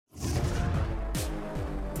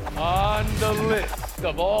On the list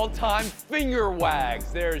of all-time finger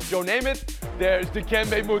wags, there's Joe Namath, there's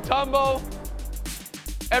Dikembe Mutombo.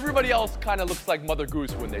 Everybody else kind of looks like Mother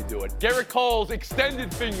Goose when they do it. Garrett Cole's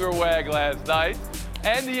extended finger wag last night.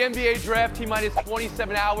 And the NBA draft T-minus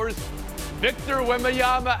 27 hours. Victor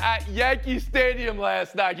Wembanyama at Yankee Stadium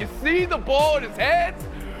last night. You see the ball in his hands?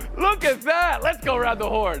 Look at that. Let's go around the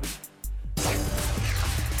horn.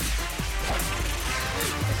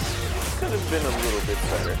 Could have been a little bit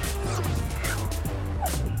better.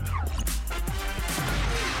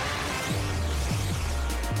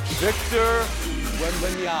 Victor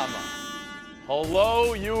Wembanyama.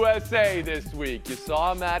 Hello, USA this week. You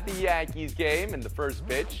saw him at the Yankees game in the first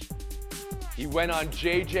pitch. He went on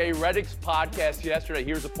JJ Redick's podcast yesterday.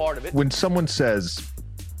 Here's a part of it. When someone says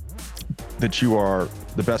that you are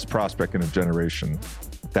the best prospect in a generation,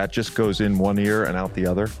 that just goes in one ear and out the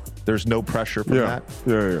other. There's no pressure from that.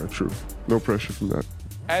 Yeah, true. No pressure from that.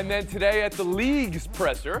 And then today at the league's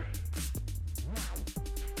presser.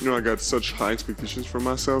 You know, I got such high expectations for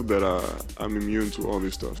myself that I'm immune to all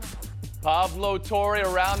this stuff. Pablo Torre,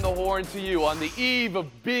 around the horn to you. On the eve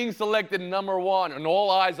of being selected number one and all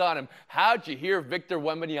eyes on him, how'd you hear Victor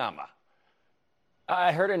Wembanyama?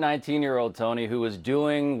 I heard a 19-year-old, Tony, who was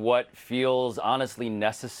doing what feels honestly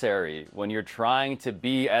necessary when you're trying to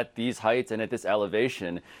be at these heights and at this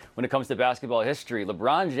elevation. When it comes to basketball history,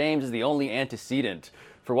 LeBron James is the only antecedent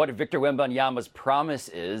for what Victor Wembanyama's promise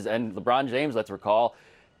is. And LeBron James, let's recall,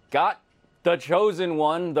 got the chosen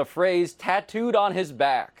one, the phrase, tattooed on his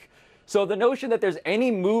back. So the notion that there's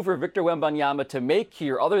any move for Victor Wembanyama to make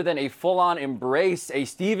here other than a full-on embrace, a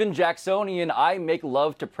Steven Jacksonian I make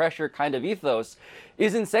love to pressure kind of ethos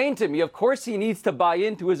is insane to me. Of course he needs to buy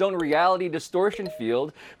into his own reality distortion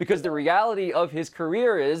field, because the reality of his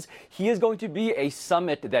career is he is going to be a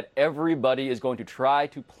summit that everybody is going to try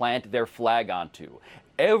to plant their flag onto.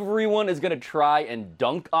 Everyone is going to try and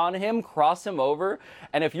dunk on him, cross him over.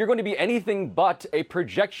 And if you're going to be anything but a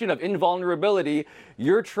projection of invulnerability,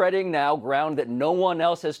 you're treading now ground that no one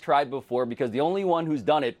else has tried before, because the only one who's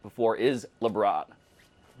done it before is LeBron.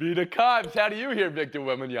 Vita Kimes, how do you hear Victor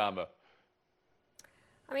Wembanyama?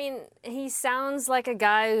 I mean, he sounds like a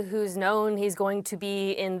guy who's known he's going to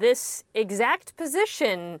be in this exact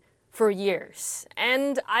position for years.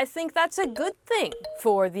 And I think that's a good thing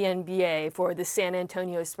for the NBA, for the San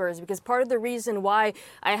Antonio Spurs, because part of the reason why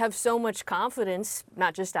I have so much confidence,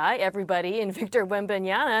 not just I, everybody, in Victor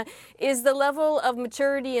Wembanyama, is the level of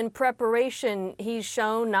maturity and preparation he's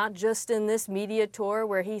shown, not just in this media tour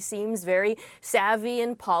where he seems very savvy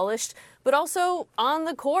and polished, but also on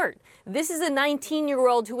the court. This is a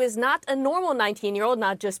 19-year-old who is not a normal 19-year-old,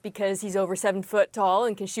 not just because he's over 7 foot tall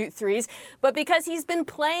and can shoot threes, but because he's been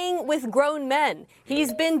playing with grown men.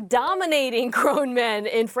 He's been dominating grown men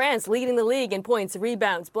in France, leading the league in points,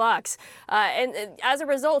 rebounds, blocks. And as a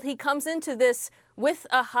result, he comes into this with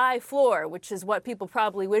a high floor, which is what people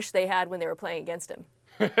probably wish they had when they were playing against him.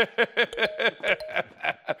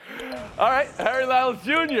 All right, Harry Lyles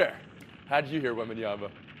Jr. How did you hear Wembanyama?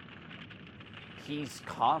 He's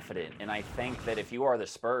confident, and I think that if you are the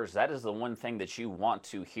Spurs, that is the one thing that you want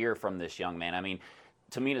to hear from this young man. I mean,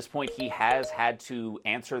 to Mina's point, he has had to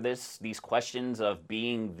answer these questions of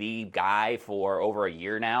being the guy for over a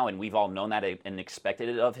year now, and we've all known that and expected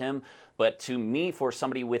it of him. But to me, for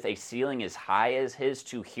somebody with a ceiling as high as his,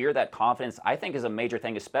 to hear that confidence, I think is a major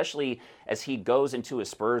thing, especially as he goes into a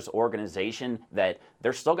Spurs organization that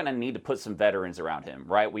they're still going to need to put some veterans around him,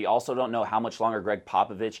 right? We also don't know how much longer Greg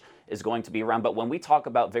Popovich is going to be around. But when we talk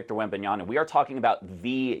about Victor Wembanyama, we are talking about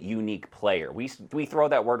the unique player. We throw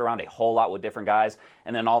that word around a whole lot with different guys,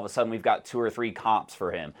 and then all of a sudden we've got 2 or 3 comps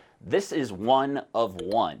for him. This is one of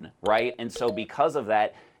one, right? And so because of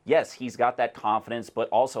that, yes, he's got that confidence, but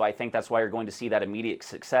also I think that's why you're going to see that immediate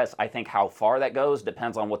success. I think how far that goes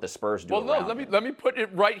depends on what the Spurs do. Well, no, let me put it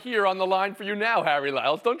right here on the line for you now, Harry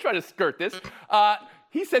Lyles. Don't try to skirt this.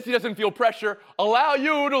 He says he doesn't feel pressure. Allow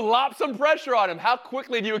you to lop some pressure on him. How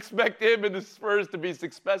quickly do you expect him and the Spurs to be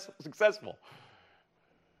successful?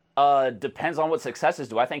 Depends on what success is.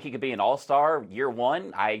 Do I think he could be an all-star year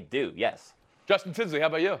one? I do, yes. Justin Tinsley, how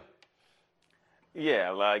about you? Yeah,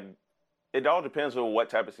 like, it all depends on what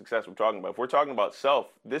type of success we're talking about. If we're talking about self,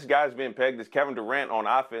 this guy's being pegged as Kevin Durant on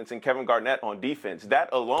offense and Kevin Garnett on defense. That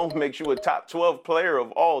alone makes you a top 12 player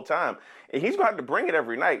of all time. And he's going to have to bring it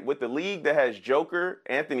every night. With the league that has Joker,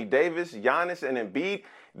 Anthony Davis, Giannis, and Embiid,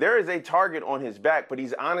 there is a target on his back, but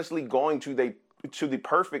he's honestly going to the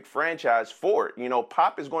perfect franchise for it. You know,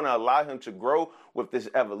 Pop is going to allow him to grow with this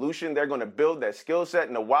evolution. They're going to build that skill set.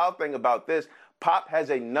 And the wild thing about this, Pop has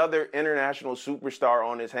another international superstar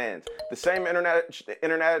on his hands. The same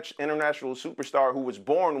international superstar who was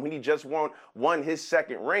born when he just won his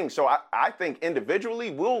second ring. So I think individually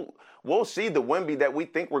we'll see the Wemby that we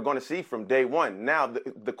think we're going to see from day one. Now,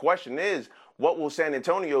 the question is, what will San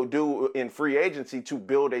Antonio do in free agency to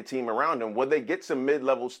build a team around him? Will they get some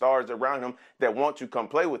mid-level stars around him that want to come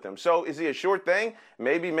play with him? So is he a sure thing?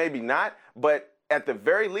 Maybe, maybe not. But at the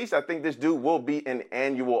very least, I think this dude will be an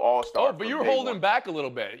annual all-star. Oh, but you're holding back a little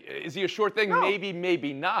bit. Is he a sure thing? No. Maybe,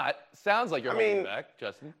 maybe not. Sounds like you're holding back,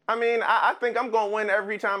 Justin. I mean, I think I'm going to win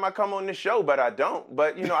every time I come on this show, but I don't.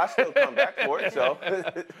 But, I still come back for it, so.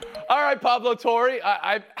 All right, Pablo Torre,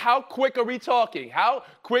 how quick are we talking? How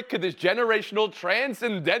quick could this generational,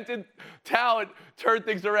 transcendental talent turn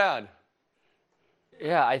things around?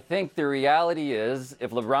 Yeah, I think the reality is if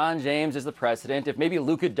LeBron James is the precedent, if maybe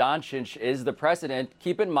Luka Doncic is the precedent,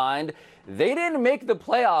 keep in mind they didn't make the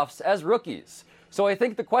playoffs as rookies. So I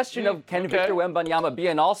think the question of can Victor Wembanyama be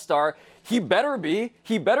an all-star, he better be.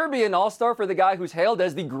 He better be an all-star for the guy who's hailed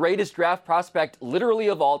as the greatest draft prospect literally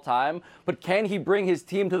of all time. But can he bring his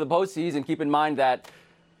team to the postseason? Keep in mind that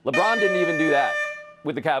LeBron didn't even do that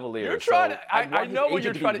with the Cavaliers. You're trying so I know what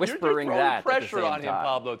you're trying to do. You're throwing pressure on him, time.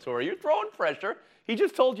 Pablo Torre. You're throwing pressure. He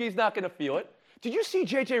just told you he's not going to feel it. Did you see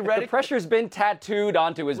J.J. Redick? The pressure's been tattooed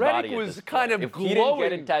onto his body. Redick was kind of glowing. If he didn't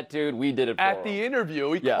get it tattooed, we did it for him. At the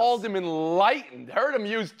interview, he called him enlightened. Heard him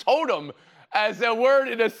use totem as a word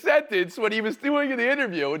in a sentence when he was doing the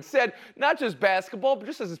interview, and said not just basketball, but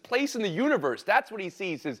just as his place in the universe. That's what he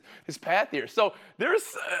sees his path here. So there's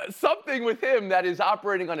something with him that is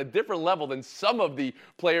operating on a different level than some of the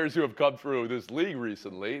players who have come through this league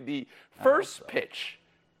recently. The first pitch.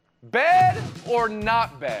 Bad or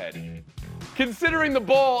not bad? Considering the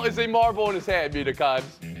ball is a marble in his hand, Mina Kimes.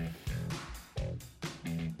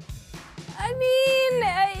 I mean,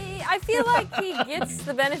 I feel like he gets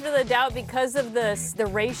the benefit of the doubt because of the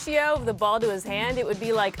ratio of the ball to his hand. It would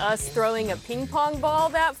be like us throwing a ping pong ball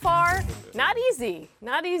that far. Not easy.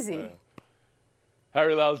 Not easy.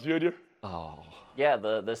 Harry Lyles Jr.? Oh. Yeah,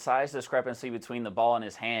 the size discrepancy between the ball and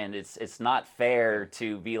his hand, it's not fair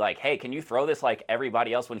to be like, hey, can you throw this like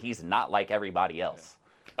everybody else when he's not like everybody else?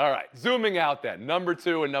 All right, zooming out then, number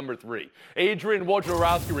 2 and number 3. Adrian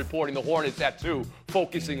Wojnarowski reporting the Hornets at 2,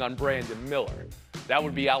 focusing on Brandon Miller. That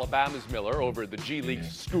would be Alabama's Miller over the G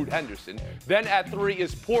League's Scoot Henderson. Then at 3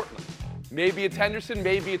 is Portland. Maybe it's Henderson,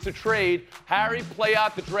 maybe it's a trade. Harry, play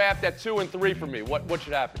out the draft at 2 and 3 for me. What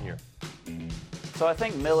should happen here? So I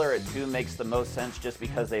think Miller at 2 makes the most sense just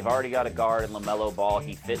because they've already got a guard in LaMelo Ball.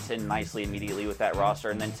 He fits in nicely immediately with that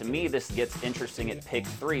roster. And then to me, this gets interesting at pick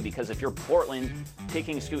 3 because if you're Portland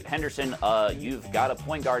picking Scoot Henderson, you've got a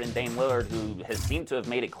point guard in Dame Lillard who has seemed to have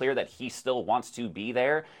made it clear that he still wants to be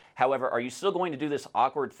there. However, are you still going to do this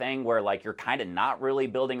awkward thing where like you're kind of not really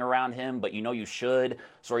building around him, but you know you should?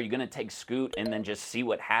 So are you going to take Scoot and then just see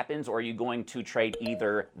what happens? Or are you going to trade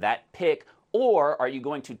either that pick, or are you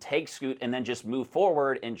going to take Scoot and then just move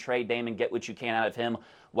forward and trade Dame and get what you can out of him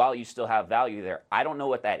while you still have value there? I don't know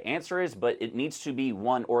what that answer is, but it needs to be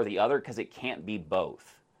one or the other because it can't be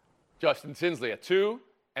both. Justin Tinsley at 2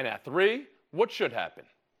 and at 3, what should happen?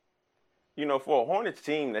 For a Hornets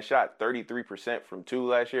team that shot 33% from 2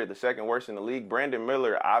 last year, the second worst in the league, Brandon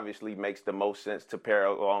Miller obviously makes the most sense to pair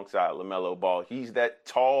alongside LaMelo Ball. He's that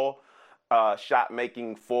tall,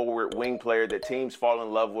 shot-making forward wing player that teams fall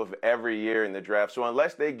in love with every year in the draft. So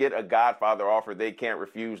unless they get a Godfather offer they can't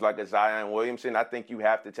refuse like a Zion Williamson, I think you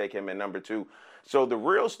have to take him at number 2. So the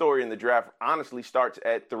real story in the draft honestly starts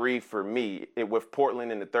at 3 for me, with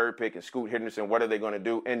Portland in the 3rd pick and Scoot Henderson. What are they going to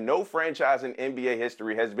do? And no franchise in NBA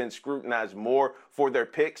history has been scrutinized more for their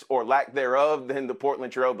picks or lack thereof than the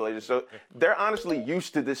Portland Trailblazers. So they're honestly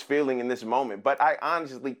used to this feeling in this moment. But I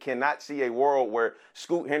honestly cannot see a world where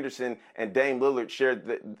Scoot Henderson and Dame Lillard share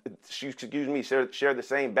the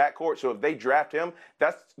same backcourt. So if they draft him,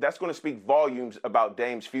 that's going to speak volumes about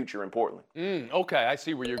Dame's future in Portland. Okay, I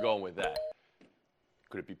see where you're going with that.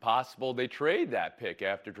 Could it be possible they trade that pick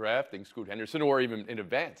after drafting Scoot Henderson or even in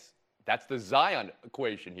advance? That's the Zion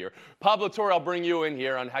equation here. Pablo Torre, I'll bring you in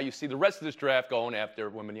here on how you see the rest of this draft going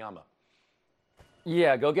after Wembanyama.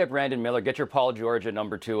 Yeah, go get Brandon Miller. Get your Paul George at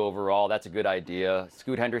number 2 overall. That's a good idea.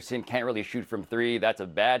 Scoot Henderson can't really shoot from 3. That's a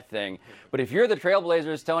bad thing. But if you're the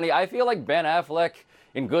Trailblazers, Tony, I feel like Ben Affleck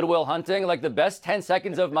in Good Will Hunting, like the best 10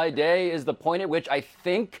 seconds of my day is the point at which I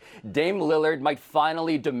think Dame Lillard might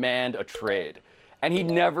finally demand a trade. And he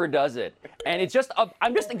never does it. And it's just,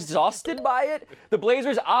 I'm just exhausted by it. The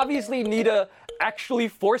Blazers obviously need to actually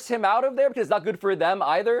force him out of there because it's not good for them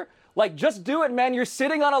either. Like, just do it, man. You're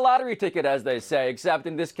sitting on a lottery ticket, as they say, except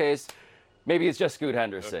in this case, Maybe it's just Scoot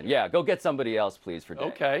Henderson. Okay. Yeah, go get somebody else, please, for Day.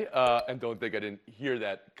 Okay, and don't think I didn't hear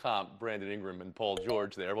that comp, Brandon Ingram and Paul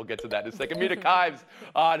George there. We'll get to that in a second. Mina Kimes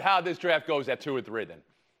on how this draft goes at 2 and 3 then.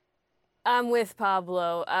 I'm with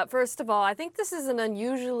Pablo. First of all, I think this is an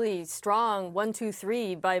unusually strong 1, 2,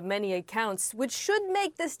 3 by many accounts, which should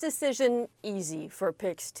make this decision easy for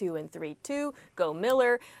picks 2 and 3. 2, go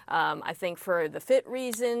Miller. I think for the fit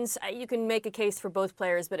reasons, you can make a case for both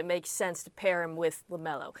players, but it makes sense to pair him with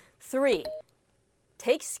LaMelo. 3,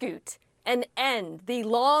 take Scoot and end the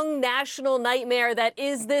long national nightmare that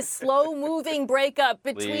is this slow-moving breakup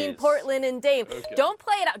between Portland and Dame. Okay. Don't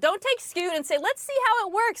play it out. Don't take Scoot and say, let's see how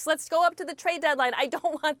it works. Let's go up to the trade deadline. I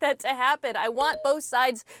don't want that to happen. I want both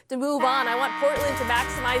sides to move on. I want Portland to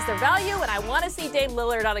maximize their value, and I want to see Dame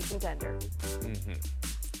Lillard on a contender.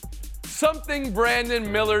 Something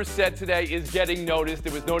Brandon Miller said today is getting noticed.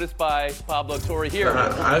 It was noticed by Pablo Torre here.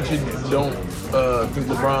 I actually don't think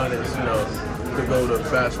LeBron is, the go to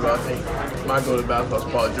basketball. I think my go to basketball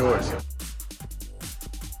is Paul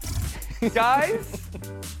George. Guys,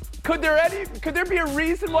 could there be a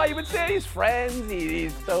reason why you would say he's friends?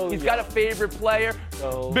 He's got a favorite player.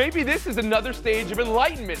 Maybe this is another stage of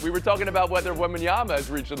enlightenment. We were talking about whether Wembanyama has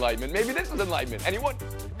reached enlightenment. Maybe this is enlightenment. Anyone?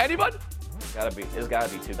 It's gotta be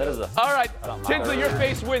too. That is all right, Tinsley, your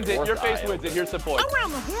face wins it. Your face wins it. Here's the point.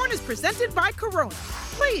 Around the Horn is presented by Corona.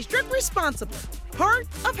 Please drink responsibly. Part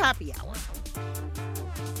of Happy Hour.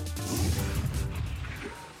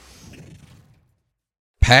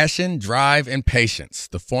 Passion, drive, and patience.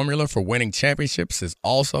 The formula for winning championships is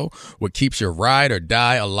also what keeps your ride or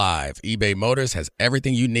die alive. eBay Motors has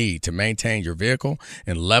everything you need to maintain your vehicle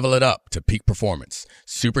and level it up to peak performance.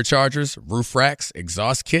 Superchargers, roof racks,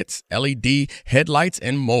 exhaust kits, LED headlights,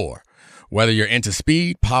 and more. Whether you're into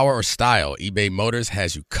speed, power, or style, eBay Motors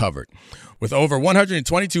has you covered. With over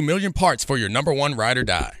 122 million parts for your number one ride or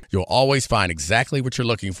die, you'll always find exactly what you're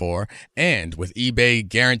looking for. And with eBay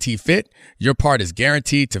Guarantee Fit, your part is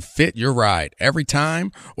guaranteed to fit your ride every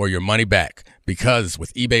time or your money back. Because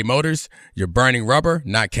with eBay Motors, you're burning rubber,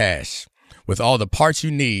 not cash. With all the parts you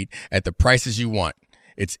need at the prices you want,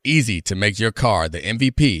 it's easy to make your car the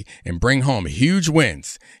MVP and bring home huge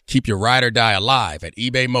wins. Keep your ride or die alive at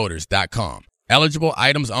ebaymotors.com. Eligible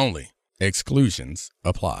items only. Exclusions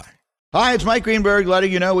apply. Hi, it's Mike Greenberg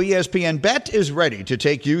letting you know ESPN Bet is ready to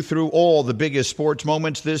take you through all the biggest sports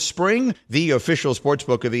moments this spring. The official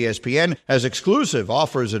sportsbook of ESPN has exclusive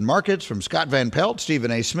offers and markets from Scott Van Pelt,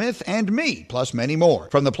 Stephen A. Smith, and me, plus many more.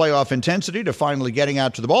 From the playoff intensity to finally getting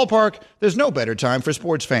out to the ballpark, there's no better time for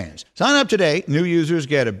sports fans. Sign up today. New users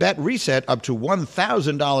get a bet reset up to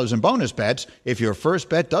 $1,000 in bonus bets if your first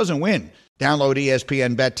bet doesn't win. Download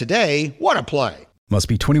ESPN Bet today. What a play. Must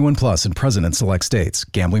be 21 plus and present in select states.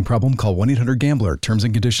 Gambling problem? Call 1-800-GAMBLER. Terms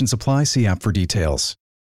and conditions apply. See app for details.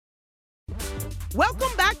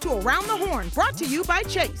 Welcome back to Around the Horn, brought to you by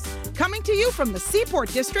Chase. Coming to you from the Seaport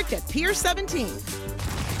District at Pier 17.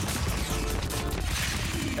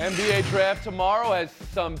 NBA draft tomorrow has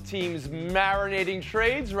some teams marinating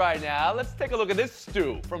trades right now. Let's take a look at this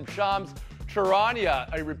stew from Shams Charania,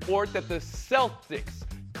 a report that the Celtics,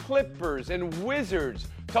 Clippers, and Wizards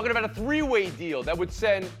talking about a three-way deal that would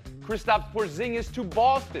send Kristaps Porzingis to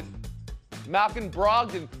Boston, Malcolm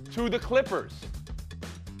Brogdon to the Clippers,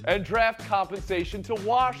 and draft compensation to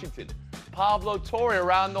Washington. Pablo Torre,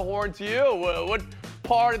 Around the Horn to you. What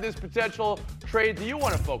part of this potential trade do you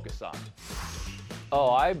want to focus on?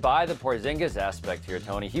 Oh, I buy the Porzingis aspect here,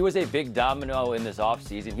 Tony. He was a big domino in this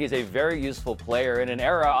offseason. He's a very useful player in an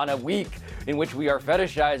era on a week in which we are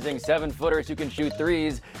fetishizing 7-footers who can shoot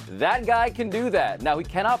threes. That guy can do that. Now, he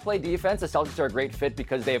cannot play defense. The Celtics are a great fit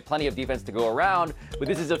because they have plenty of defense to go around, but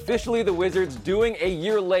this is officially the Wizards doing a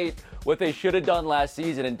year late what they should have done last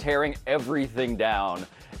season and tearing everything down.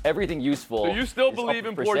 Everything useful. So you still believe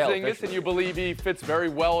in Porzingis and you believe he fits very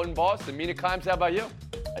well in Boston. Mina Kimes, how about you?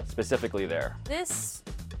 Specifically there. This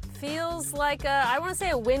feels like I want to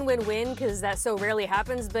say a win-win-win because that so rarely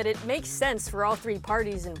happens, but it makes sense for all three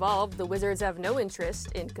parties involved. The Wizards have no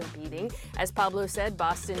interest in competing. As Pablo said,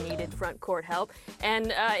 Boston needed front court help.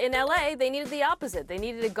 And in LA, they needed the opposite. They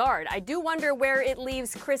needed a guard. I do wonder where it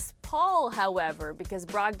leaves Chris Paul, however, because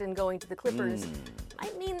Brogdon going to the Clippers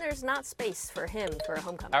might mean there's not space for him for a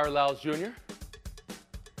homecoming. Aaron Lyles Jr.?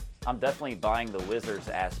 I'm definitely buying the Wizards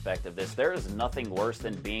aspect of this. There is nothing worse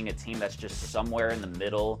than being a team that's just somewhere in the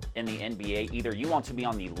middle in the NBA. Either you want to be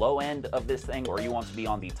on the low end of this thing or you want to be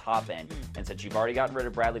on the top end. And since you've already gotten rid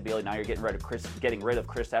of Bradley Beal, now you're getting rid of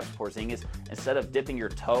Kristaps Porzingis. Instead of dipping your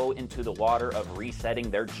toe into the water of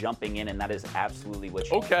resetting, they're jumping in, and that is absolutely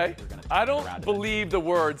what you Okay. I don't believe the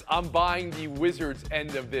words, I'm buying the Wizards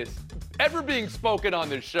end of this ever being spoken on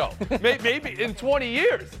this show. Maybe in 20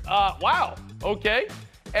 years. Wow. Okay.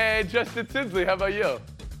 And Justin Tinsley, how about you?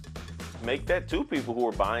 Make that two people who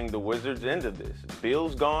are buying the Wizards into this.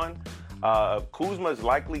 Bill's gone. Kuzma's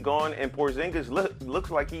likely gone, and Porzingis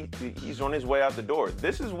looks like he's on his way out the door.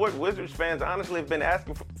 This is what Wizards fans honestly have been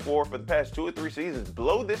asking for the past 2 or 3 seasons.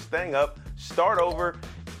 Blow this thing up, start over,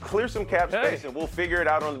 clear some cap space, and we'll figure it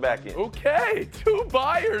out on the back end. Okay, 2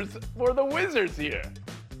 buyers for the Wizards here.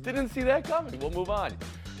 Didn't see that coming. We'll move on.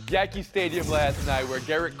 Yankee Stadium last night, where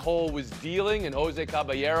Garrett Cole was dealing and Jose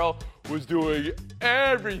Caballero was doing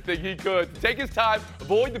everything he could to take his time,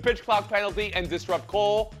 avoid the pitch clock penalty, and disrupt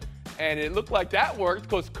Cole. And it looked like that worked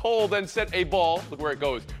because Cole then sent a ball, look where it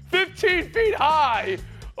goes, 15 feet high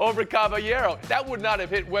over Caballero. That would not have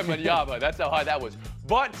hit Wembanyama. That's how high that was.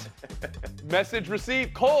 But message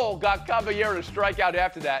received. Cole got Caballero to strike out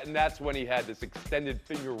after that, and that's when he had this extended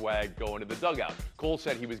finger wag going to the dugout. Cole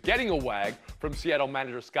said he was getting a wag from Seattle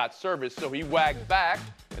manager Scott Service, so he wagged back,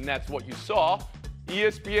 and that's what you saw.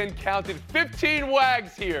 ESPN counted 15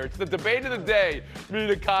 wags here. It's the debate of the day.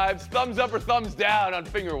 Mina Kimes, thumbs up or thumbs down on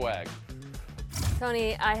finger wag?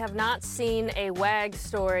 Tony, I have not seen a wag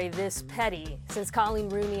story this petty since Colleen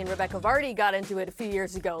Rooney and Rebecca Vardy got into it a few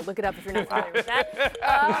years ago. Look it up if you're not familiar with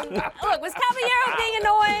that. Look, was Caballero being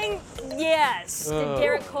annoying? Yes. Did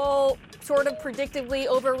Garrett Cole sort of predictably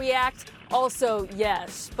overreact? Also,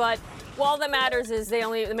 yes. But all that matters is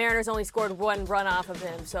the Mariners only scored 1 run off of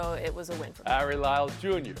him, so it was a win for them. Harry Lyles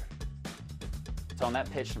Jr. So on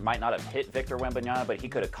that pitch might not have hit Victor Wembanyama, but he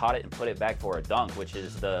could have caught it and put it back for a dunk, which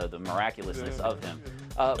is the miraculousness of him.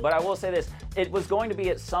 But I will say this, it was going to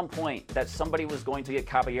be at some point that somebody was going to get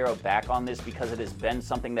Caballero back on this because it has been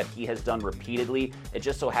something that he has done repeatedly. It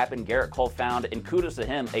just so happened Garrett Cole found, and kudos to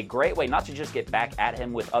him, a great way not to just get back at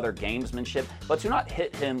him with other gamesmanship, but to not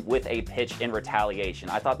hit him with a pitch in retaliation.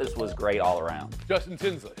 I thought this was great all around. Justin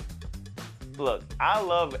Tinsley. Look, I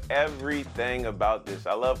love everything about this.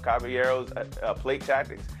 I love Caballero's plate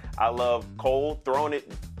tactics. I love Cole throwing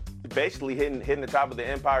it, basically hitting the top of the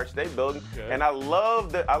Empire State Building. Okay. And I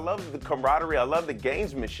love the camaraderie. I love the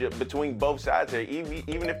gamesmanship between both sides there,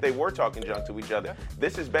 even if they were talking junk to each other. Yeah.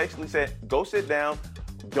 This is basically saying, go sit down.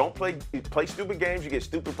 Don't play stupid games, you get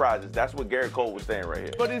stupid prizes. That's what Garrett Cole was saying right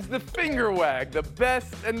here. But is the finger wag the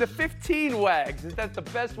best, and the 15 wags, is that the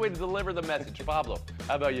best way to deliver the message? Pablo,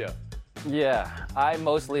 how about you? Yeah, I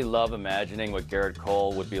mostly love imagining what Garrett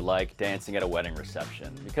Cole would be like dancing at a wedding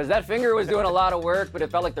reception. Because that finger was doing a lot of work, but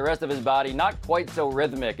it felt like the rest of his body not quite so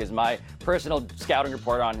rhythmic as my personal scouting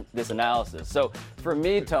report on this analysis. So for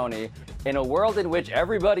me, Tony, in a world in which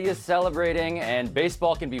everybody is celebrating and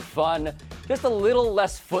baseball can be fun, just a little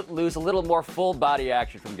less footloose, a little more full body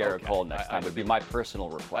action from Garrett Cole next time would be my personal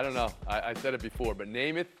request. I don't know. I said it before, but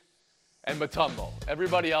Namath and Mutombo.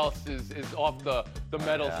 Everybody else is off the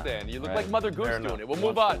medal stand. You look like Mother Goose doing it. We'll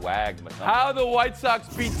move on. How the White Sox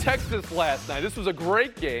beat Texas last night. This was a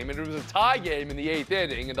great game, and it was a tie game in the 8th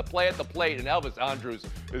inning, and the play at the plate, and Elvis Andrus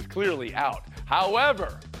is clearly out.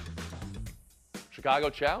 However,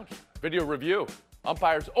 Chicago challenged. Video review.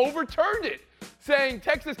 Umpires overturned it, saying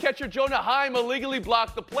Texas catcher Jonah Heim illegally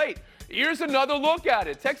blocked the plate. Here's another look at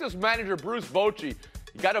it. Texas manager Bruce Bochy,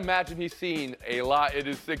 you got to imagine he's seen a lot in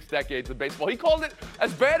his 6 decades of baseball. He called it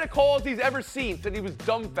as bad a call as he's ever seen, said he was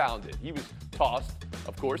dumbfounded. He was tossed,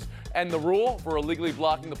 of course. And the rule for illegally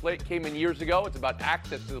blocking the plate came in years ago. It's about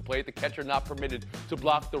access to the plate. The catcher not permitted to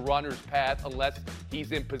block the runner's path unless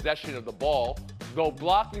he's in possession of the ball. Though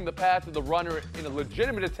blocking the path of the runner in a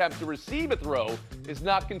legitimate attempt to receive a throw is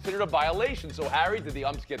not considered a violation. So, Harry, did the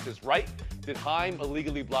umps get this right? Did Heim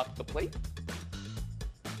illegally block the plate?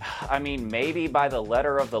 I mean, maybe by the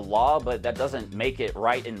letter of the law, but that doesn't make it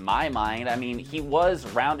right in my mind. I mean, he was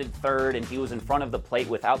rounded third and he was in front of the plate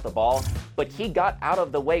without the ball, but he got out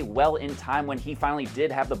of the way well in time when he finally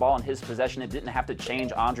did have the ball in his possession. It didn't have to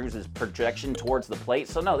change Andrus' projection towards the plate.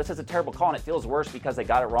 So no, this is a terrible call, and it feels worse because they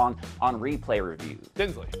got it wrong on replay review.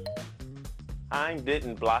 Tinsley. Heim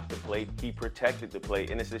didn't block the plate, he protected the plate,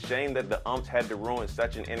 and it's a shame that the umps had to ruin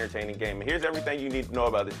such an entertaining game. And here's everything you need to know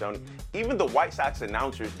about this, Tony. Even the White Sox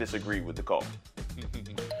announcers disagreed with the call.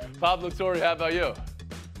 Pablo Torre, how about you?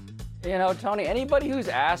 You know, Tony, anybody who's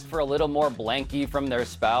asked for a little more blankie from their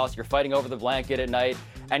spouse, you're fighting over the blanket at night,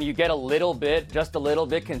 and you get a little bit, just a little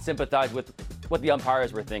bit, can sympathize with what the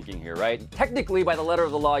umpires were thinking here, right? Technically, by the letter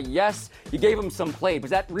of the law, yes, you gave him some plate. Was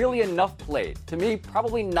that really enough plate? To me,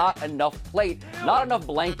 probably not enough plate. Not enough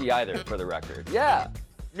blankie either, for the record. Yeah.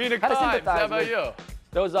 Mina Kimes, how about you?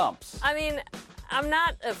 Those umps. I mean, I'm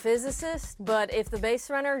not a physicist, but if the base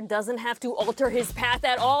runner doesn't have to alter his path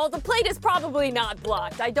at all, the plate is probably not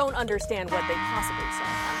blocked. I don't understand what they possibly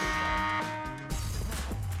saw.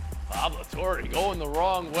 Pablo Torre going the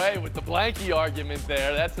wrong way with the Blanky argument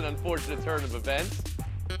there. That's an unfortunate turn of events.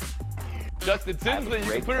 Justin Tinsley,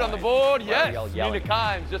 you can put it on the board. Yes, Mina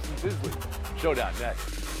Kimes, Justin Tinsley. Showdown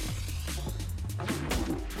next.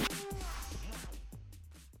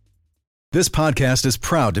 This podcast is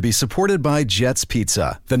proud to be supported by Jets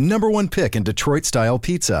Pizza, the #1 pick in Detroit-style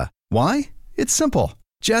pizza. Why? It's simple.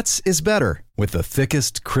 Jets is better. With the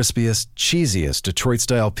thickest, crispiest, cheesiest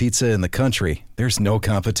Detroit-style pizza in the country, there's no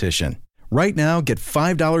competition. Right now, get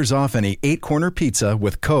 $5 off any 8-corner pizza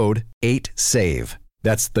with code 8SAVE.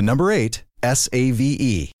 That's the number 8,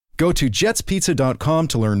 S-A-V-E. Go to jetspizza.com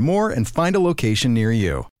to learn more and find a location near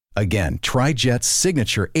you. Again, try Jet's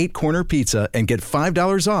signature 8-corner pizza and get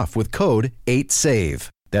 $5 off with code 8SAVE.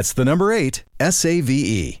 That's the number 8,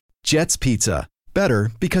 S-A-V-E. Jet's Pizza.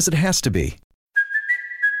 Better because it has to be.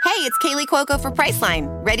 Hey, it's Kaylee Cuoco for Priceline.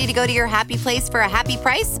 Ready to go to your happy place for a happy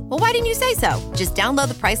price? Well, why didn't you say so? Just download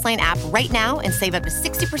the Priceline app right now and save up to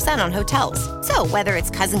 60% on hotels. So whether it's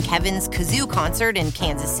Cousin Kevin's Kazoo Concert in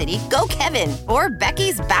Kansas City, go Kevin, or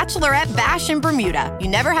Becky's Bachelorette Bash in Bermuda, you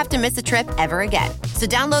never have to miss a trip ever again. So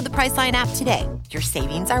download the Priceline app today. Your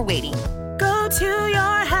savings are waiting. Go to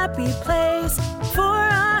your happy place for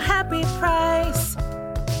a happy price.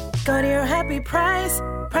 Go to your happy price,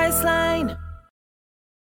 Priceline.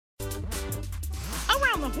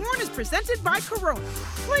 Around the Horn is presented by Corona.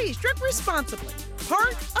 Please drink responsibly.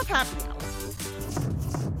 Part of Happy Hour.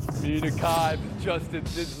 Mina Kimes, Justin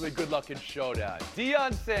Tinsley, good luck in Showdown.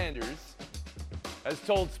 Deion Sanders has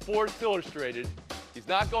told Sports Illustrated he's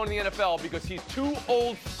not going to the NFL because he's too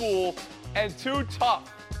old school and too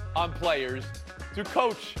tough on players to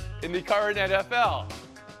coach in the current NFL.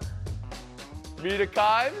 Mina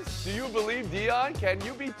Kimes, do you believe Deion? Can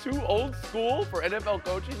you be too old school for NFL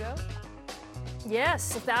coaching now?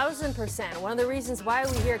 Yes, 1,000%. One of the reasons why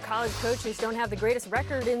we hear college coaches don't have the greatest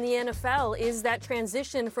record in the NFL is that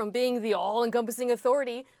transition from being the all-encompassing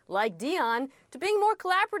authority like Deion to being more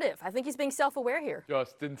collaborative. I think he's being self-aware here.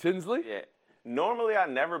 Justin Tinsley? Yeah. Normally, I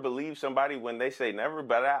never believe somebody when they say never,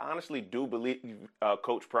 but I honestly do believe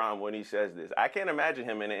Coach Prime when he says this. I can't imagine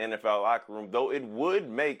him in an NFL locker room, though it would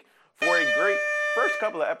make for a great first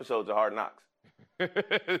couple of episodes of Hard Knocks.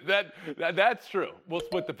 That's true. We'll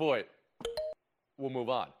split the point. We'll move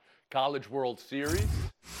on. College World Series.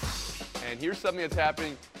 And here's something that's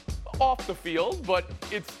happening off the field, but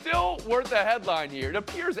it's still worth a headline here. It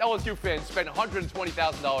appears LSU fans spent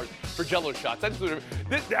 $120,000 for Jell-O shots. That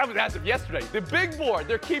was as of yesterday. The big board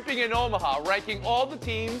they're keeping in Omaha, ranking all the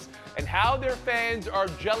teams and how their fans are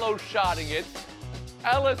Jell-O shotting it.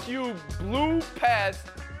 LSU blew past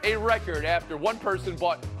a record after one person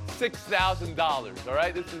bought $6,000. All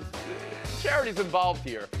right, this is charity's involved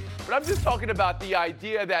here. But I'm just talking about the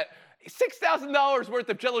idea that $6,000 worth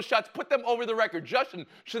of Jell-O shots put them over the record. Justin,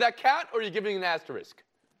 should that count, or are you giving an asterisk?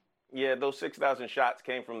 Yeah, those 6,000 shots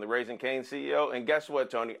came from the Raising Cane CEO. And guess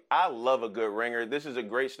what, Tony? I love a good ringer. This is a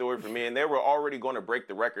great story for me. And they were already going to break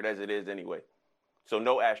the record as it is anyway. So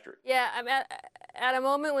no asterisk. Yeah, I'm at a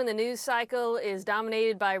moment when the news cycle is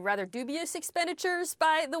dominated by rather dubious expenditures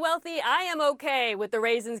by the wealthy, I am okay with the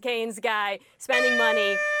Raisins Cane's guy spending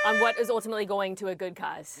money on what is ultimately going to a good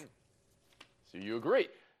cause. So you agree.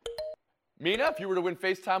 Mina, if you were to win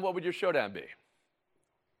FaceTime, what would your showdown be?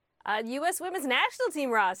 U.S. Women's National Team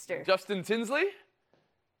roster. Justin Tinsley?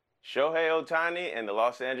 Shohei Ohtani and the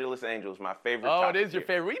Los Angeles Angels, my favorite. Oh, it is your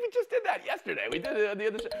favorite. We even just did that yesterday. We did it on the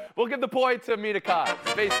other show. We'll give the point to Mina Kimes.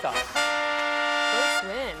 FaceTime. First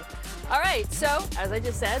win. All right, so as I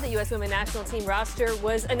just said, the U.S. Women's National Team roster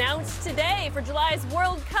was announced today for July's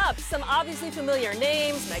World Cup. Some obviously familiar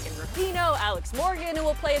names, Megan Rapinoe, Alex Morgan, who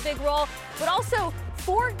will play a big role, but also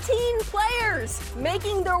 14 players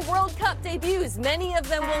making their World Cup debuts. Many of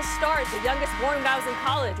them will start. The youngest born when I was in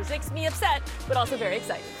college, which makes me upset, but also very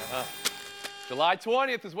excited. July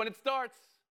 20th is when it starts.